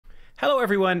Hello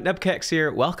everyone, nubkeks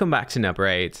here. Welcome back to Nub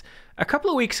Raids. A couple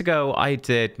of weeks ago, I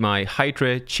did my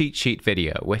Hydra cheat sheet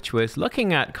video, which was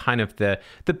looking at kind of the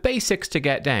basics to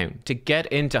get down, to get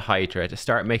into Hydra, to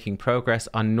start making progress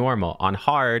on normal, on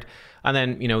hard, and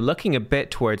then, looking a bit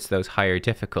towards those higher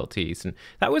difficulties. And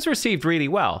that was received really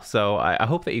well, so I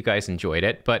hope that you guys enjoyed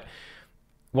it. But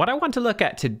what I want to look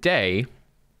at today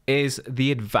is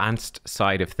the advanced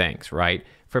side of things, right?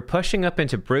 For pushing up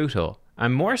into brutal,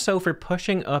 and more so for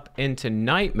pushing up into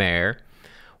nightmare.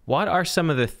 What are some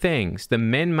of the things, the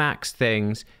min-max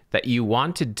things that you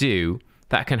want to do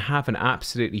that can have an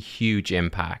absolutely huge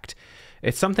impact?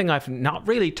 It's something I've not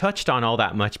really touched on all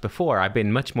that much before. I've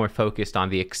been much more focused on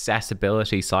the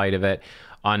accessibility side of it,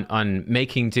 on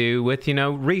making do with,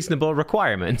 reasonable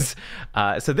requirements.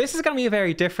 So this is going to be a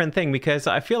very different thing because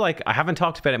I feel like I haven't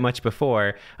talked about it much before.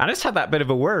 And I just had that bit of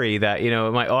a worry that,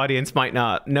 my audience might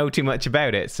not know too much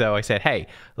about it. So I said, hey,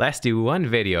 let's do one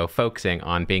video focusing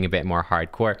on being a bit more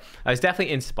hardcore. I was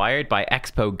definitely inspired by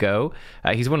Expo Go.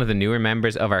 He's one of the newer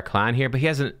members of our clan here, but he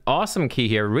has an awesome key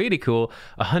here, really cool,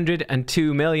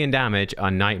 102 million damage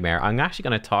on Nightmare. I'm actually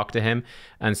going to talk to him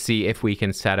and see if we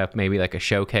can set up maybe like a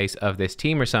showcase of this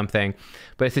team or something.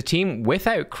 But it's a team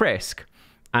without Krisk,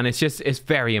 and it's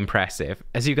very impressive.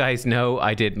 As you guys know,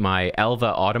 I did my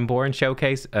Elva Autumnborn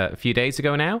showcase a few days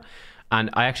ago now, and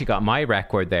I actually got my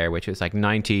record there, which was like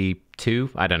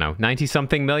 92, I don't know, 90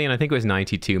 something million. I think it was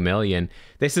 92 million.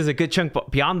 This is a good chunk,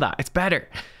 but beyond that, it's better.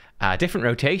 Different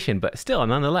rotation, but still,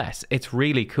 nonetheless, it's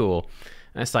really cool.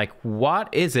 And it's like,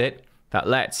 what is it that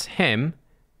lets him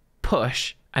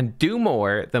push and do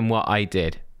more than what I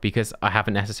did? Because I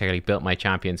haven't necessarily built my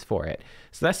champions for it.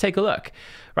 So let's take a look.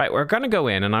 Right, we're going to go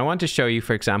in and I want to show you,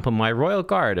 for example, my Royal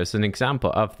Guard as an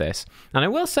example of this. And I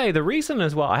will say the reason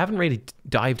as well, I haven't really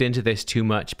dived into this too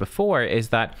much before, is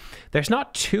that there's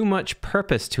not too much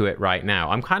purpose to it right now.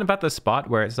 I'm kind of at the spot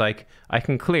where it's like I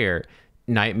can clear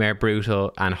Nightmare,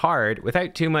 Brutal, and Hard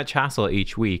without too much hassle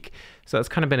each week. So it's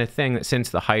kind of been a thing that since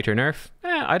the Hydra nerf,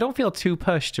 I don't feel too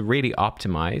pushed to really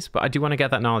optimize, but I do want to get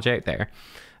that knowledge out there.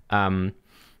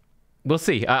 We'll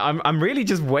see. I'm really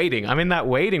just waiting. I'm in that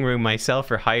waiting room myself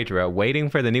for Hydra,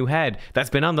 waiting for the new head that's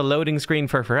been on the loading screen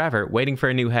for forever, waiting for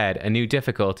a new head, a new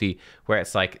difficulty, where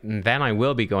it's like, then I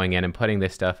will be going in and putting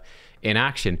this stuff in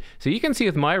action. So you can see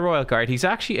with my Royal Guard, he's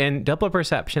actually in double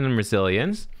perception and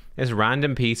resilience. There's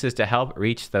random pieces to help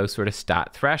reach those sort of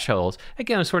stat thresholds.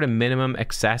 Again, a sort of minimum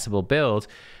accessible build.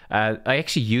 I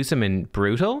actually use him in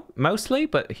Brutal mostly,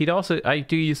 but I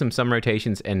do use him some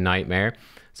rotations in Nightmare.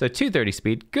 So 230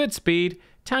 speed, good speed,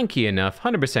 tanky enough,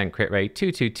 100% crit rate,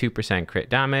 222% crit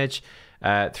damage,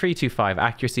 325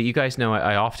 accuracy. You guys know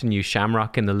I often use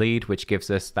Shamrock in the lead, which gives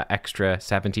us that extra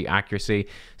 70 accuracy.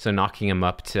 So knocking him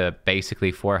up to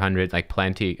basically 400, like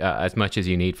plenty, as much as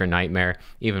you need for Nightmare,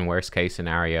 even worst case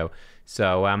scenario.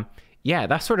 So yeah,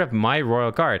 that's sort of my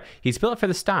Royal Guard. He's built for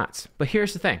the stats, but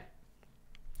here's the thing.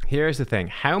 Here's the thing.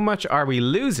 How much are we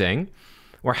losing,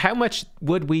 or how much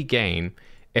would we gain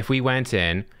if we went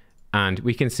in? And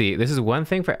we can see this is one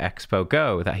thing for Expo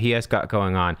Go that he has got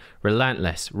going on.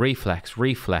 Relentless, reflex,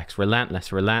 reflex,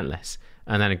 relentless, relentless,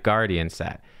 and then a Guardian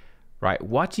set. Right,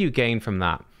 what do you gain from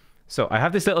that? So I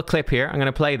have this little clip here. I'm going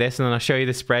to play this and then I'll show you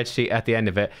the spreadsheet at the end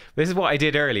of it. This is what I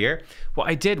did earlier. What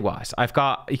I did was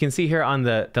you can see here on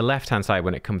the left-hand side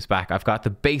when it comes back, I've got the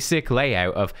basic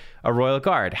layout of a Royal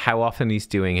Guard, how often he's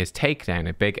doing his takedown,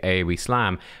 a big AoE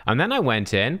slam. And then I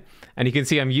went in and you can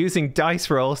see I'm using dice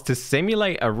rolls to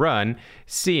simulate a run,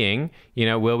 seeing,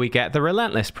 will we get the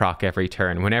Relentless proc every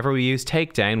turn? Whenever we use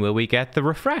takedown, will we get the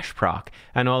refresh proc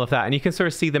and all of that? And you can sort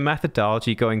of see the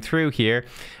methodology going through here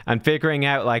and figuring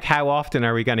out like how often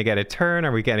are we going to get a turn?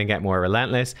 Are we going to get more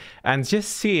Relentless? And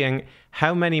just seeing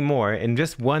how many more in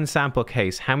just one sample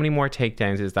case, how many more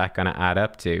takedowns is that going to add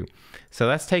up to? So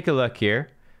let's take a look here.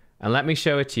 And let me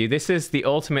show it to you. This is the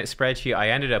ultimate spreadsheet I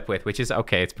ended up with, which is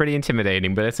okay. It's pretty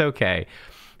intimidating, but it's okay.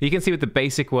 You can see with the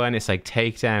basic one, it's like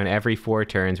takedown every 4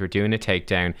 turns. We're doing a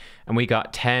takedown, and we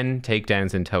got 10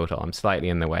 takedowns in total. I'm slightly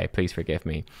in the way. Please forgive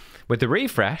me. With the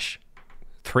refresh,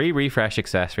 3 refresh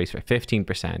accessories for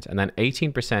 15%, and then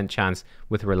 18% chance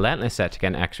with Relentless set to get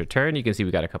an extra turn. You can see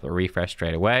we got a couple of refresh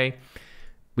straight away.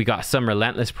 We got some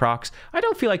Relentless procs. I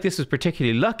don't feel like this was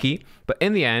particularly lucky, but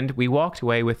in the end, we walked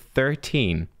away with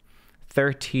 13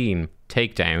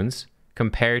 takedowns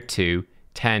compared to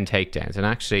 10 takedowns. And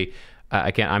actually,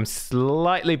 again, I'm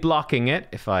slightly blocking it.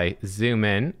 If I zoom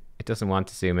in, it doesn't want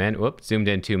to zoom in. Whoops, zoomed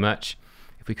in too much.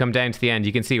 If we come down to the end,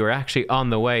 you can see we're actually on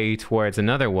the way towards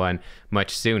another one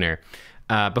much sooner.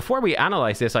 Before we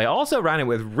analyze this, I also ran it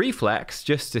with Reflex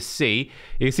just to see.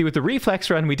 You see, with the Reflex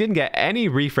run, we didn't get any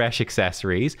refresh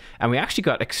accessories, and we actually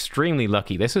got extremely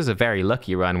lucky. This was a very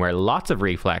lucky run where lots of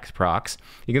Reflex procs.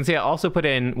 You can see I also put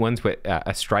in ones with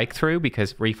a strike through,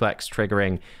 because Reflex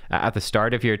triggering at the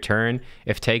start of your turn.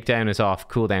 If takedown is off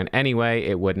cooldown anyway,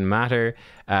 it wouldn't matter.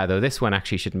 Though this one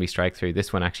actually shouldn't be strike through.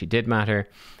 This one actually did matter.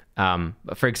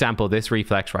 For example, this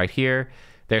Reflex right here,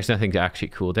 there's nothing to actually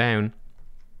cool down.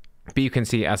 But you can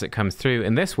see as it comes through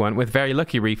in this one, with very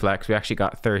lucky Reflex, we actually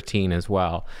got 13 as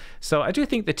well. So I do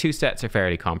think the two sets are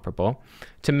fairly comparable.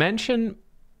 To mention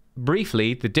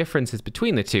briefly the differences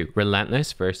between the two,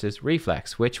 Relentless versus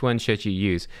Reflex. Which one should you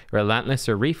use, Relentless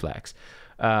or Reflex?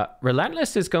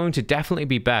 Relentless is going to definitely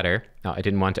be better. Oh, I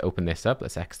didn't want to open this up.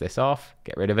 Let's X this off.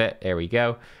 Get rid of it. There we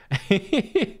go.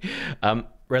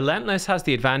 Relentless has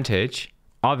the advantage.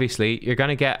 Obviously, you're going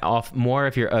to get off more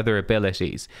of your other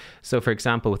abilities. So, for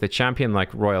example, with a champion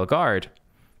like Royal Guard,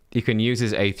 you can use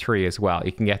his A3 as well.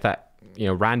 You can get that,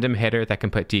 random hitter that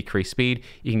can put decreased speed.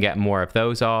 You can get more of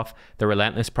those off. The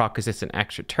Relentless proc is just an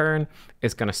extra turn.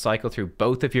 It's going to cycle through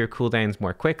both of your cooldowns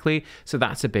more quickly. So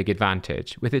that's a big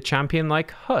advantage. With a champion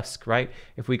like Husk, right?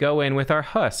 If we go in with our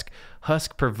Husk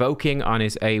provoking on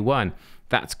his A1,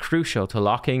 that's crucial to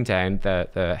locking down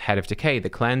the Head of Decay, the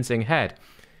cleansing head.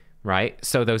 Right?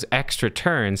 So those extra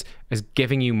turns is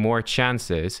giving you more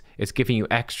chances. It's giving you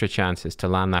extra chances to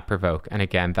land that provoke. And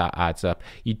again, that adds up.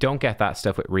 You don't get that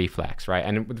stuff with Reflex, right?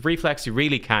 And with Reflex, you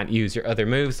really can't use your other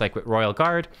moves. Like with Royal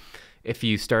Guard, if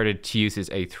you started to use his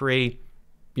A3,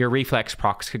 your Reflex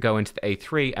procs could go into the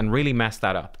A3 and really mess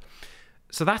that up.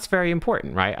 So that's very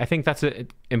important, right? I think that's an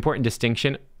important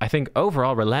distinction. I think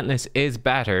overall, Relentless is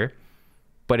better,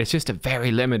 but it's just a very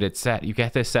limited set. You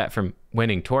get this set from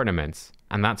winning tournaments.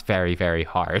 And that's very, very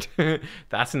hard.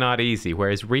 That's not easy.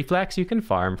 Whereas Reflex, you can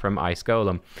farm from Ice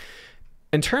Golem.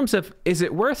 In terms of, is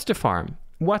it worth to farm?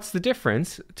 What's the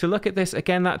difference? To look at this,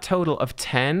 again, that total of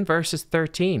 10 versus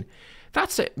 13.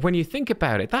 That's it. When you think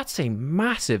about it, that's a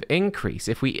massive increase.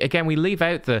 If we leave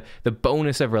out the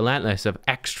bonus of Relentless of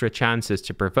extra chances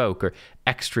to provoke or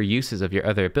extra uses of your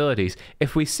other abilities.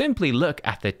 If we simply look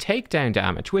at the takedown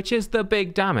damage, which is the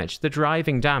big damage, the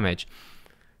driving damage,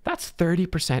 that's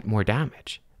 30% more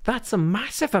damage. That's a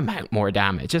massive amount more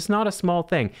damage. It's not a small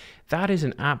thing. That is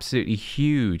an absolutely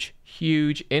huge,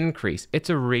 huge increase.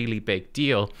 It's a really big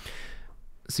deal.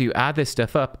 So you add this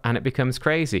stuff up and it becomes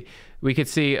crazy. We could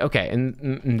see, okay,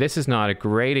 and this is not a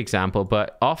great example,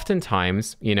 but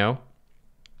oftentimes,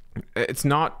 it's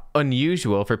not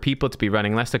unusual for people to be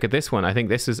running. Let's look at this one. I think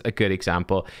this is a good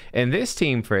example. In this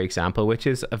team, for example, which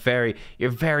is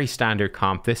your very standard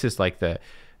comp, this is like the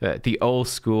old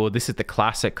school, this is the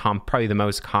classic comp, probably the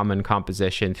most common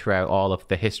composition throughout all of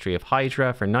the history of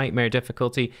Hydra for nightmare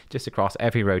difficulty, just across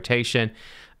every rotation.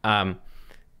 And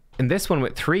this one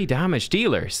with 3 damage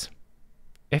dealers.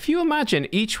 If you imagine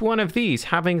each one of these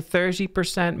having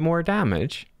 30% more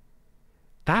damage,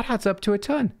 that adds up to a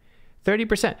ton.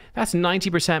 30%, that's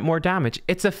 90% more damage.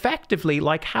 It's effectively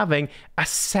like having a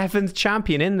 7th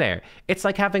champion in there. It's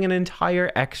like having an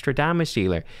entire extra damage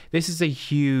dealer. This is a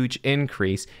huge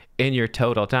increase in your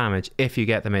total damage if you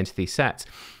get them into these sets.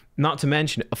 Not to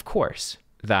mention, of course,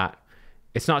 that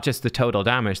it's not just the total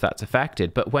damage that's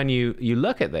affected, but when you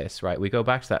look at this, right, we go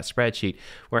back to that spreadsheet,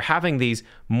 we're having these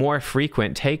more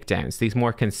frequent takedowns, these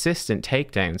more consistent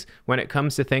takedowns when it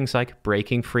comes to things like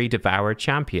breaking free devoured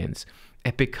champions.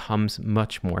 It becomes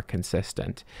much more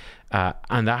consistent.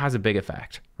 And that has a big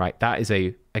effect, right? That is,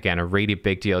 again, a really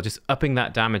big deal. Just upping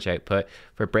that damage output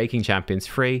for breaking champions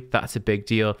free, that's a big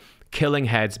deal. Killing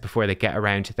heads before they get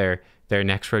around to their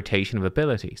next rotation of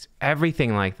abilities.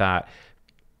 Everything like that,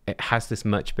 it has this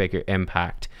much bigger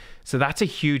impact. So that's a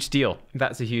huge deal.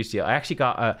 That's a huge deal. I actually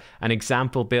got an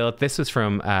example build. This was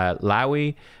from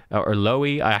Lowy, or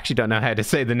Lowy. I actually don't know how to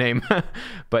say the name,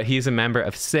 but he's a member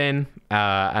of Sin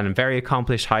and a very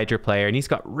accomplished Hydra player, and he's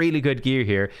got really good gear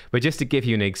here. But just to give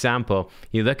you an example,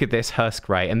 you look at this Husk,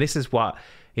 right? And this is what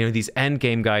these end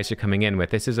game guys are coming in with.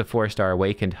 This is a 4-star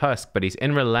Awakened Husk, but he's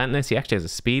in Relentless. He actually has a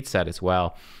speed set as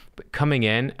well. But coming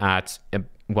in at,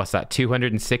 what's that,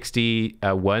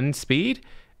 261 speed?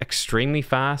 Extremely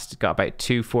fast, got about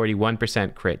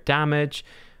 241% crit damage,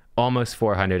 almost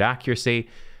 400 accuracy,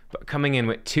 but coming in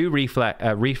with 2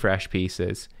 refresh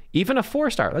pieces, even a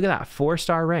 4-star, look at that,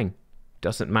 4-star ring,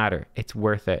 doesn't matter, it's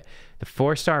worth it. The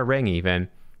 4-star ring even,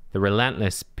 the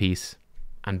Relentless piece,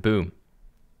 and boom.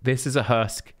 This is a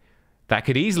Husk that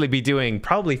could easily be doing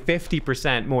probably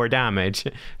 50% more damage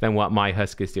than what my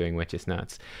Husk is doing, which is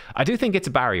nuts. I do think it's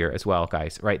a barrier as well,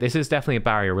 guys, right? This is definitely a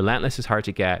barrier. Relentless is hard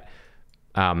to get.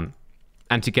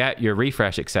 And to get your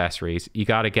refresh accessories, you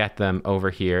got to get them over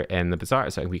here in the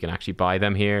bazaar. So we can actually buy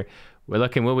them here. We're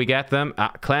looking, will we get them?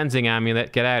 Cleansing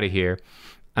amulet, get out of here.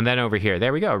 And then over here,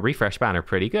 there we go. Refresh banner,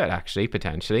 pretty good, actually,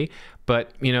 potentially.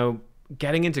 But, you know,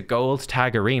 getting into gold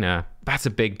tag arena, that's a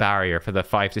big barrier for the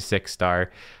 5 to 6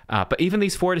 star. But even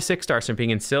these 4 to 6 stars from being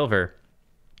in silver,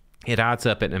 it adds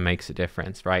up and it makes a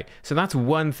difference, right? So that's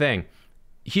one thing.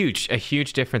 A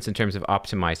huge difference in terms of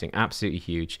optimizing. Absolutely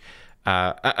huge.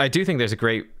 I do think there's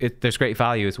great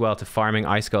value as well to farming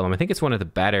Ice Golem. I think it's one of the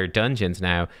better dungeons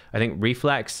now. I think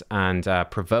Reflex and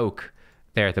Provoke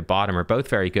there at the bottom are both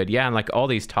very good. Yeah, and like all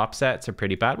these top sets are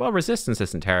pretty bad. Well, Resistance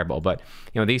isn't terrible, but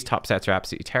you know, these top sets are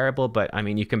absolutely terrible. But I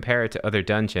mean, you compare it to other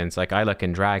dungeons. Like I look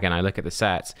in Dragon, I look at the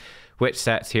sets. Which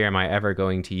sets here am I ever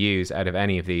going to use out of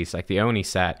any of these? Like the only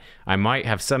set I might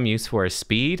have some use for is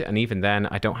Speed, and even then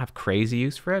I don't have crazy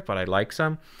use for it, but I like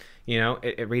some. You know,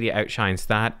 it really outshines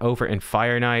that. Over in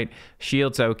Fire Knight,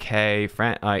 Shield's okay,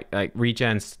 like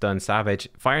Regen, Stun, Savage.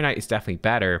 Fire Knight is definitely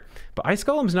better, but Ice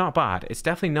Golem's not bad. It's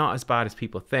definitely not as bad as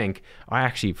people think. I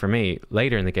actually, for me,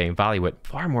 later in the game, value it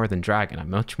far more than Dragon. I'm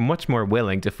much more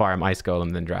willing to farm Ice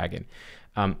Golem than Dragon.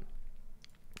 So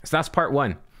that's part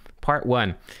one. Part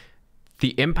one.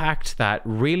 The impact that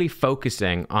really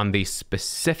focusing on these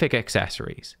specific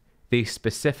accessories, these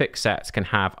specific sets can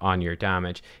have on your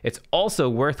damage. It's also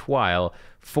worthwhile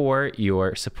for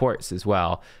your supports as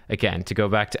well. Again, to go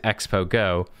back to Expo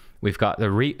Go, we've got the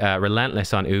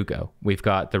Relentless on Ugo. We've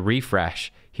got the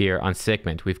Refresh here on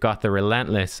Sigmund. We've got the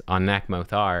Relentless on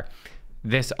Nekmothar.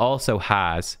 This also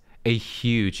has a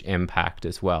huge impact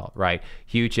as well, right?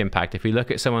 Huge impact. If we look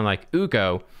at someone like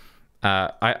Ugo,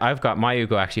 I've got my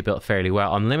Ugo actually built fairly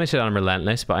well. I'm limited on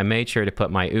Relentless, but I made sure to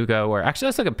put my Ugo, or actually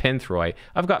let's look at Pinthroy.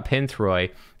 I've got Pinthroy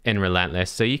in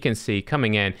Relentless, so you can see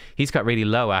coming in, he's got really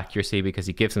low accuracy because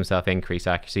he gives himself increased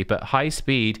accuracy, but high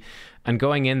speed. And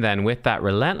going in then with that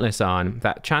Relentless on,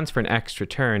 that chance for an extra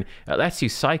turn, it lets you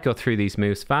cycle through these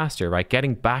moves faster, right?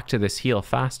 Getting back to this heal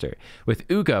faster. With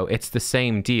Ugo, it's the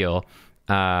same deal.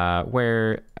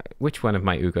 Which one of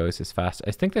my Ugos is fast? I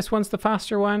think this one's the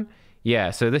faster one.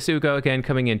 Yeah, so this Ugo again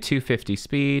coming in 250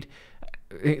 speed,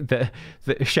 the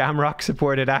Shamrock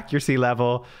supported accuracy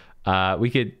level.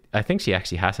 I think she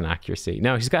actually has an accuracy.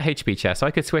 No, she's got HP chest, so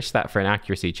I could switch that for an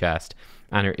accuracy chest,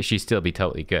 and she'd still be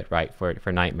totally good, right,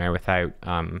 for Nightmare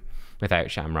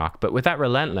without Shamrock. But with that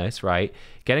Relentless, right,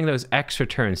 getting those extra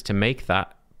turns to make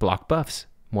that block buffs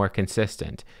more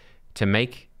consistent, to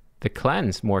make the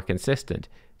cleanse more consistent.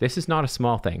 This is not a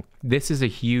small thing. This is a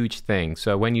huge thing.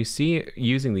 So when you see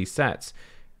using these sets,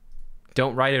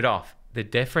 don't write it off. The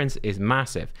difference is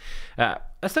massive.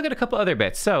 Let's look at a couple other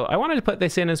bits. So I wanted to put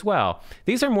this in as well.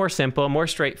 These are more simple, more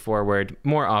straightforward,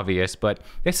 more obvious, but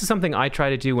this is something I try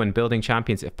to do when building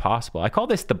champions if possible. I call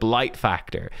this the blight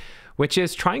factor, which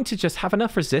is trying to just have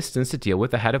enough resistance to deal with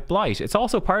the head of blight. It's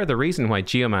also part of the reason why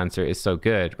Geomancer is so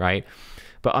good, right?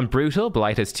 But on Brutal,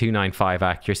 blight has 295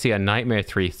 accuracy, on Nightmare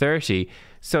 330.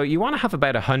 So you want to have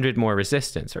about 100 more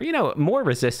resistance, or, you know, more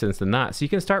resistance than that, so you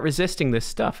can start resisting this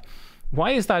stuff.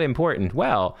 Why is that important?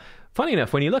 Well, funny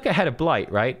enough, when you look at Head of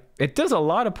Blight, right, it does a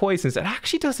lot of poisons. It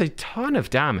actually does a ton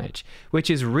of damage, which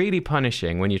is really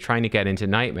punishing when you're trying to get into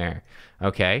Nightmare,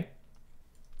 okay?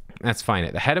 Let's find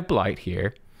it. The Head of Blight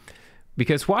here.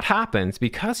 Because what happens,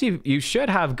 because you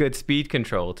should have good speed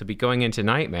control to be going into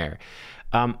Nightmare,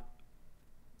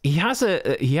 he has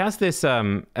this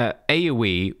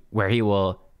AoE where he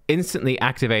will instantly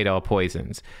activate all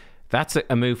poisons. That's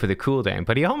a move for the cooldown,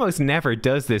 but he almost never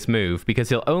does this move because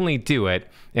he'll only do it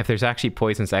if there's actually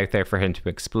poisons out there for him to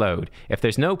explode. If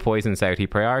there's no poisons out, he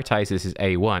prioritizes his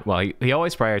A1. Well, he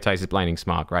always prioritizes Blinding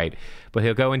Smog, right? But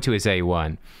he'll go into his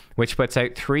A1, which puts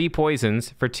out 3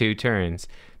 poisons for 2 turns.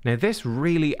 Now, this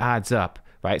really adds up,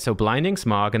 right? So Blinding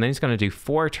Smog, and then he's going to do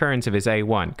 4 turns of his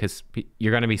A1, because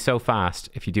you're going to be so fast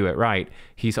if you do it right.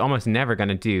 He's almost never going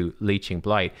to do Leeching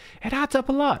Blight. It adds up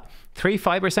a lot. 3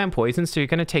 5% poisons, so you're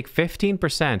going to take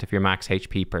 15% of your max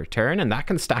HP per turn, and that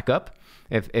can stack up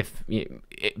if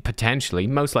potentially.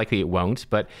 Most likely it won't,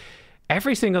 but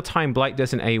every single time Blight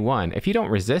does an A1, if you don't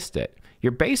resist it,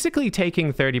 you're basically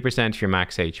taking 30% of your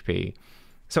max HP.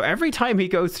 So every time he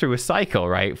goes through a cycle,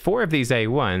 right, 4 of these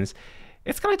A1s,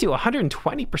 it's going to do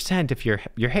 120% of your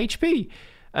HP.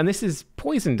 And this is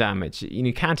poison damage.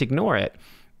 You can't ignore it.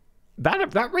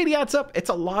 That really adds up. It's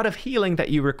a lot of healing that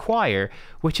you require,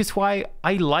 which is why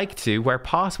I like to, where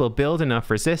possible, build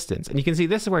enough resistance. And you can see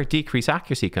this is where decreased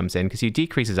accuracy comes in, because you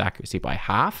decrease his accuracy by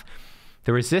half.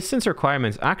 the resistance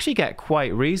requirements actually get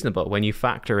quite reasonable when you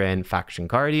factor in faction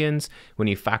guardians, when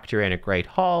you factor in a great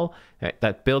hall.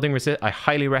 That building I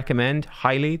highly recommend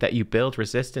that you build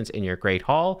resistance in your great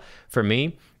hall. For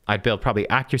me, I'd build probably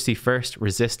accuracy first,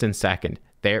 resistance second.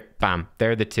 There, bam,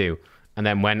 they're the two. And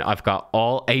then when I've got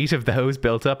all 8 of those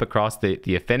built up across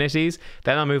the affinities,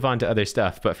 then I'll move on to other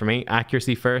stuff. But for me,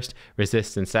 accuracy first,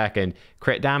 resistance second,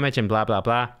 crit damage and blah, blah,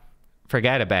 blah.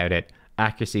 Forget about it.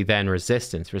 Accuracy, then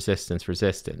resistance, resistance,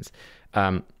 resistance.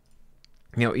 You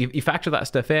know, you factor that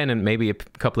stuff in and maybe a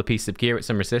couple of pieces of gear with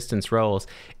some resistance rolls.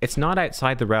 It's not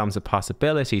outside the realms of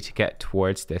possibility to get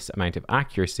towards this amount of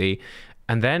accuracy.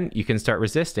 And then you can start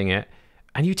resisting it.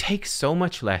 And you take so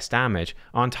much less damage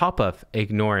on top of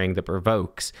ignoring the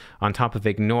provokes, on top of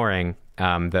ignoring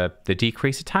the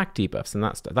decreased attack debuffs, and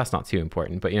that's not too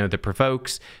important. But you know, the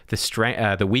provokes,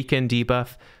 the weaken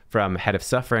debuff from Head of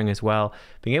Suffering as well.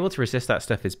 Being able to resist that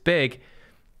stuff is big.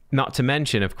 Not to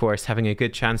mention, of course, having a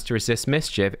good chance to resist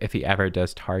mischief if he ever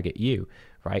does target you.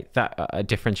 Right, that a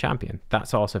different champion.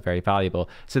 That's also very valuable.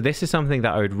 So this is something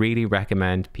that I would really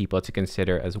recommend people to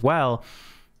consider as well.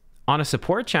 On a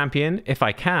support champion, if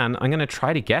I can, I'm going to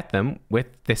try to get them with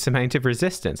this amount of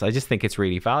resistance. I just think it's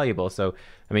really valuable. So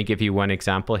let me give you one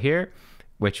example here,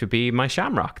 which would be my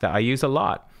Shamrock that I use a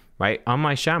lot, right? On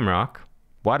my Shamrock,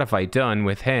 what have I done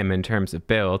with him in terms of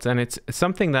builds? And it's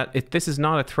something that this is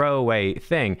not a throwaway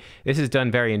thing. This is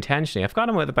done very intentionally. I've got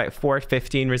him with about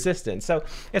 415 resistance. So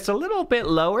it's a little bit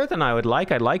lower than I would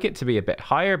like. I'd like it to be a bit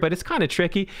higher, but it's kind of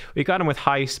tricky. We got him with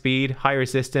high speed, high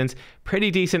resistance,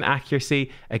 pretty decent accuracy.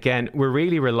 Again, we're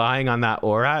really relying on that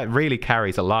aura. It really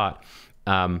carries a lot.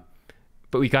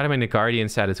 But we got him in a Guardian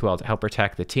set as well to help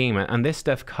protect the team. And this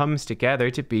stuff comes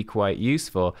together to be quite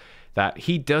useful. That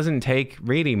he doesn't take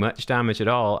really much damage at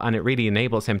all, and it really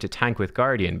enables him to tank with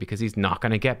Guardian because he's not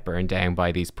going to get burned down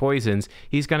by these poisons.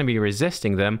 He's going to be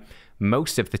resisting them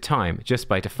most of the time, just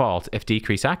by default. If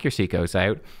decreased accuracy goes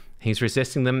out, he's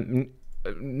resisting them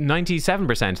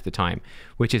 97% of the time,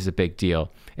 which is a big deal.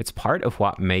 It's part of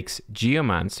what makes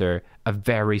Geomancer a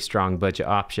very strong budget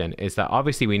option, is that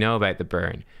obviously we know about the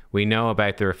burn, we know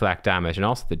about the reflect damage, and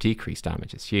also the decreased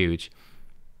damage is huge.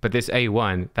 But this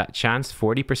A1, that chance,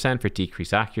 40% for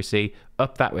decreased accuracy,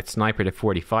 up that with Sniper to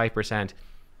 45%,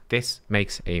 this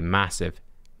makes a massive,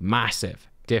 massive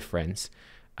difference.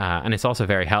 And it's also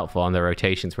very helpful on the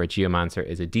rotations where Geomancer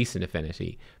is a decent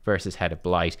affinity versus Head of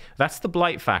Blight. That's the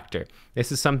Blight factor.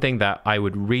 This is something that I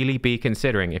would really be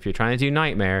considering. If you're trying to do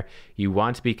Nightmare, you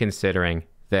want to be considering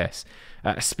this.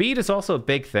 Speed is also a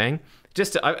big thing.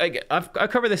 Just I've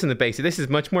covered this in the basic. This is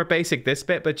much more basic, this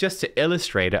bit, but just to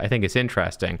illustrate it, I think it's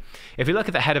interesting. If you look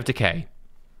at the Head of Decay,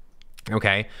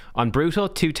 okay, on Brutal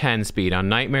 210 speed, on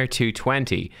Nightmare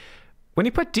 220, when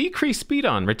you put decreased speed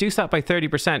on, reduce that by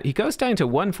 30%, he goes down to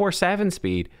 147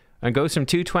 speed and goes from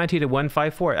 220 to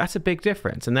 154. That's a big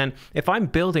difference. And then if I'm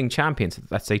building champions,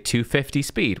 let's say 250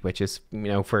 speed, which is, you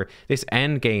know, for this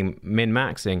end game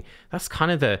min-maxing, that's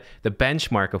kind of the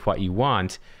benchmark of what you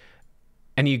want.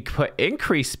 And you put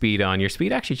increased speed on, your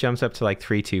speed actually jumps up to like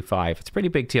 325. It's a pretty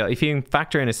big deal. If you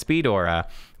factor in a speed aura,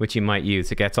 which you might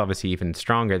use, it gets obviously even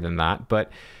stronger than that. But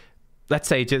let's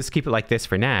say just keep it like this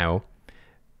for now.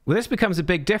 Well, this becomes a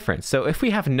big difference. So if we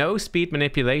have no speed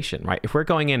manipulation, right? If we're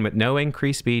going in with no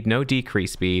increased speed, no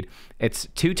decreased speed, it's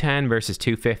 210 versus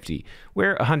 250.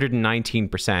 We're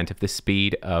 119% of the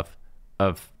speed of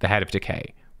the Head of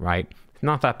Decay, right? It's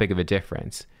not that big of a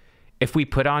difference. If we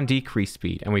put on decreased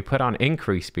speed and we put on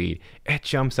increased speed, it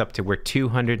jumps up to we're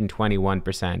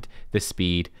 221% the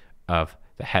speed of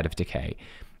the Head of Decay.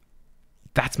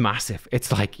 That's massive.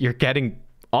 It's like you're getting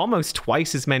almost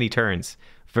twice as many turns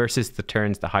versus the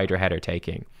turns the Hydra head are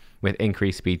taking with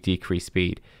increased speed, decreased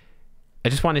speed. I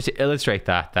just wanted to illustrate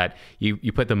that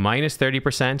you put the minus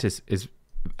 30% is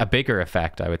a bigger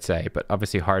effect, I would say, but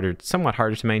obviously somewhat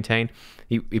harder to maintain.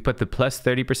 You put the plus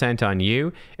 30% on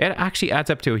you, it actually adds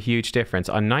up to a huge difference.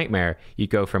 On Nightmare, you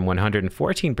go from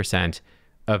 114%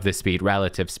 of the speed,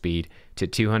 relative speed, to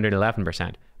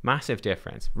 211%. Massive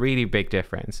difference, really big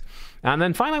difference. And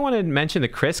then finally, I want to mention the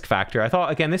Krisk factor. I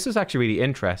thought, again, this was actually really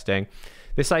interesting.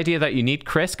 This idea that you need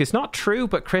Krisk is not true,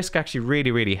 but Krisk actually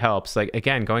really, really helps. Like,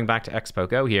 again, going back to Expo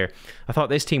Go here, I thought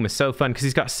this team was so fun because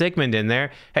he's got Sigmund in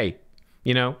there. Hey,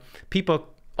 you know, people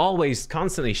always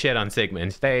constantly shit on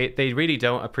Sigmund. They really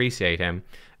don't appreciate him.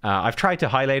 I've tried to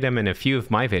highlight him in a few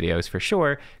of my videos for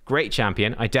sure. Great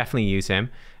champion. I definitely use him.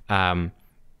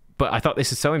 But I thought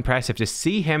this is so impressive to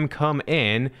see him come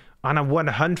in on a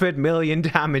 100 million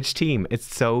damage team.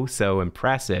 It's so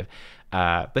impressive.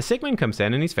 But Sigmund comes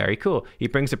in and he's very cool. He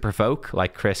brings a provoke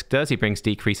like Krisk does. He brings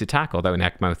decrease attack, although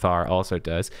Nekmothar also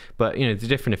does. But, you know, the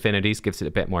different affinities gives it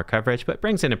a bit more coverage, but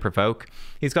brings in a provoke.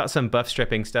 He's got some buff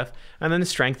stripping stuff. And then the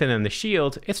strengthen and the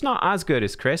shield. It's not as good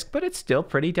as Krisk, but it's still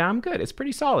pretty damn good. It's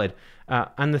pretty solid.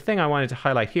 And the thing I wanted to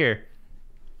highlight here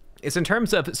is in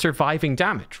terms of surviving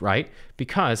damage, right?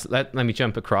 Because, let me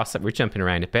jump across that. We're jumping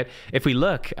around a bit. If we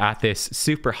look at this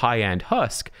super high-end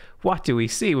husk, what do we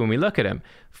see when we look at him?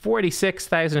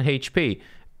 46,000 HP,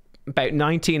 about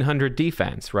 1,900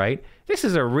 defense, right? This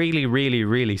is a really, really,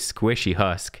 really squishy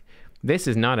husk. This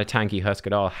is not a tanky husk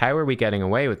at all. How are we getting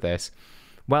away with this?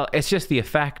 Well, it's just the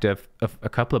effect of a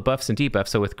couple of buffs and debuffs.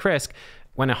 So with Krisk,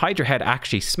 when a Hydra head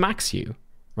actually smacks you,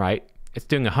 right? It's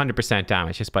doing 100%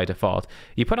 damage just by default.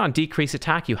 You put on decrease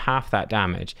attack, you half that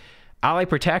damage. Ally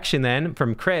protection then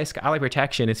from Krisk, ally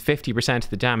protection is 50% of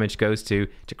the damage goes to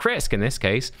Krisk in this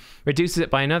case, reduces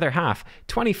it by another half,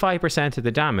 25% of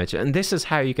the damage. And this is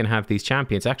how you can have these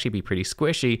champions actually be pretty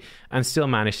squishy and still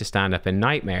manage to stand up in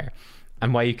Nightmare.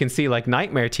 And why you can see like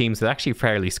Nightmare teams with actually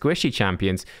fairly squishy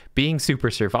champions being super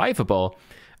survivable.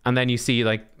 And then you see,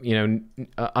 like, you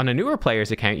know, on a newer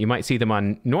player's account, you might see them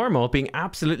on normal being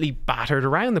absolutely battered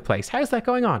around the place. How's that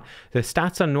going on? The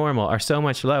stats on normal are so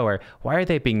much lower. Why are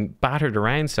they being battered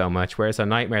around so much? Whereas on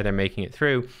Nightmare, they're making it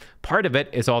through. Part of it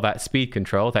is all that speed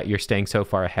control, that you're staying so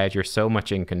far ahead. You're so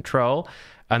much in control.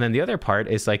 And then the other part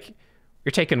is like,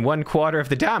 you're taking 1/4 of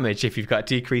the damage if you've got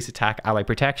decrease attack, ally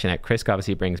protection. Krisk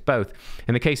obviously brings both.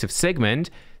 In the case of Sigmund,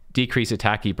 decrease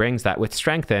attack, he brings that. With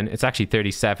strengthen, it's actually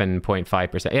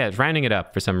 37.5%. Yeah, it's rounding it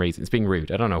up for some reason. It's being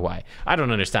rude. I don't know why. I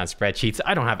don't understand spreadsheets.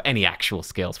 I don't have any actual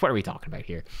skills. What are we talking about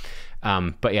here?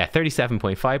 But yeah,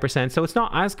 37.5%. So it's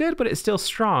not as good, but it's still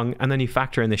strong. And then you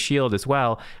factor in the shield as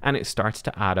well, and it starts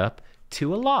to add up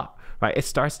to a lot, right? It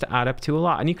starts to add up to a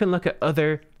lot. And you can look at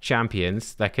other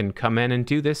champions that can come in and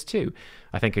do this too.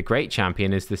 I think a great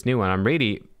champion is this new one. I'm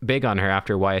really big on her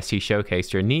after YST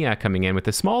showcased her. Nia coming in with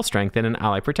a small strengthen and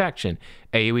ally protection.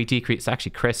 AoE decrease, it's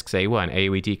actually Krisk's A1.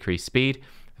 AoE decrease speed,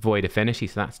 void affinity,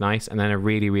 so that's nice. And then a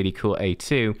really, really cool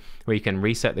A2 where you can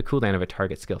reset the cooldown of a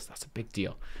target skill. So that's a big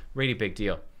deal. Really big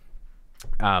deal.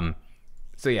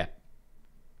 So yeah.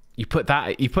 You put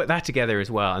that together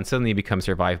as well, and suddenly you become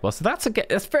survivable. So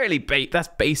that's fairly that's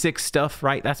basic stuff,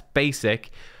 right? That's basic,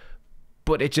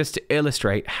 but it just to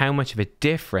illustrate how much of a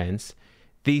difference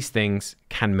these things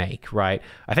can make, right?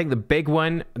 I think the big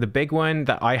one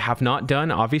that I have not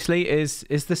done, obviously, is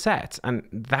the sets, and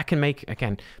that can make,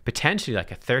 again, potentially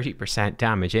like a 30%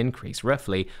 damage increase,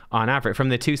 roughly on average. From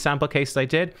the 2 sample cases I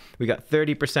did, we got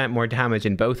 30% more damage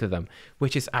in both of them,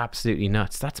 which is absolutely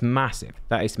nuts. That's massive.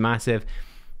 That is massive.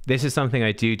 This is something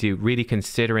I do really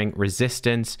considering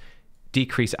resistance,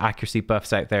 decrease accuracy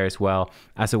buffs out there as well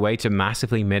as a way to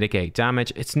massively mitigate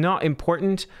damage. It's not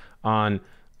important on,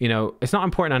 it's not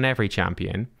important on every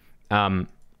champion,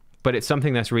 but it's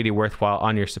something that's really worthwhile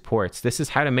on your supports. This is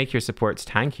how to make your supports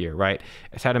tankier, right?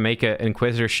 It's how to make an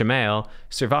Inquisitor Shamael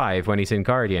survive when he's in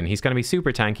Guardian. He's going to be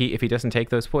super tanky if he doesn't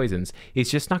take those poisons. He's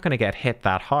just not going to get hit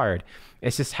that hard.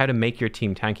 It's just how to make your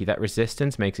team tanky. That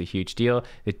resistance makes a huge deal.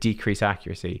 The decrease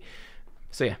accuracy.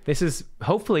 So yeah, this is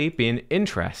hopefully being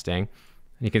interesting.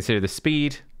 And you consider the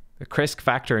speed, the Krisk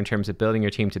factor in terms of building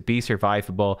your team to be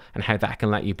survivable and how that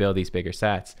can let you build these bigger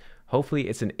sets. Hopefully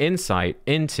it's an insight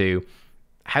into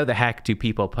how the heck do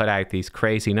people put out these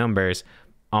crazy numbers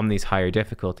on these higher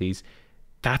difficulties.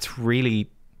 That's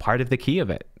really part of the key of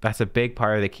it. That's a big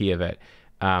part of the key of it.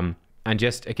 And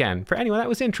just, again, for anyone that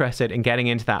was interested in getting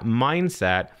into that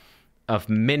mindset of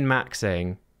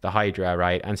min-maxing the Hydra,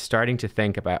 right? And starting to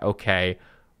think about, okay,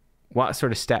 what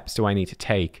sort of steps do I need to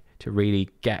take to really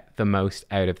get the most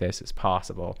out of this as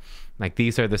possible? Like,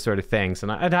 these are the sort of things,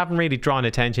 and I haven't really drawn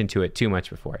attention to it too much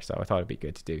before, so I thought it'd be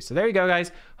good to do. So there you go,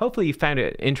 guys. Hopefully you found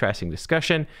it an interesting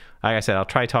discussion. Like I said, I'll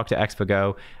try to talk to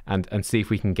ExpoGo and see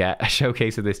if we can get a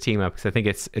showcase of this team up, because I think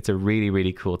it's a really,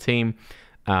 really cool team.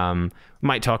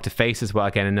 Might talk to Face as well.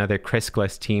 Again, another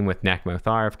Kriskless team with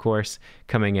Nekmothar, of course,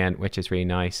 coming in, which is really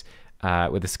nice,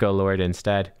 with the Skull Lord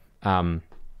instead.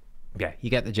 Yeah,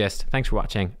 you get the gist. Thanks for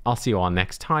watching. I'll see you all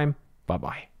next time.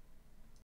 Bye-bye.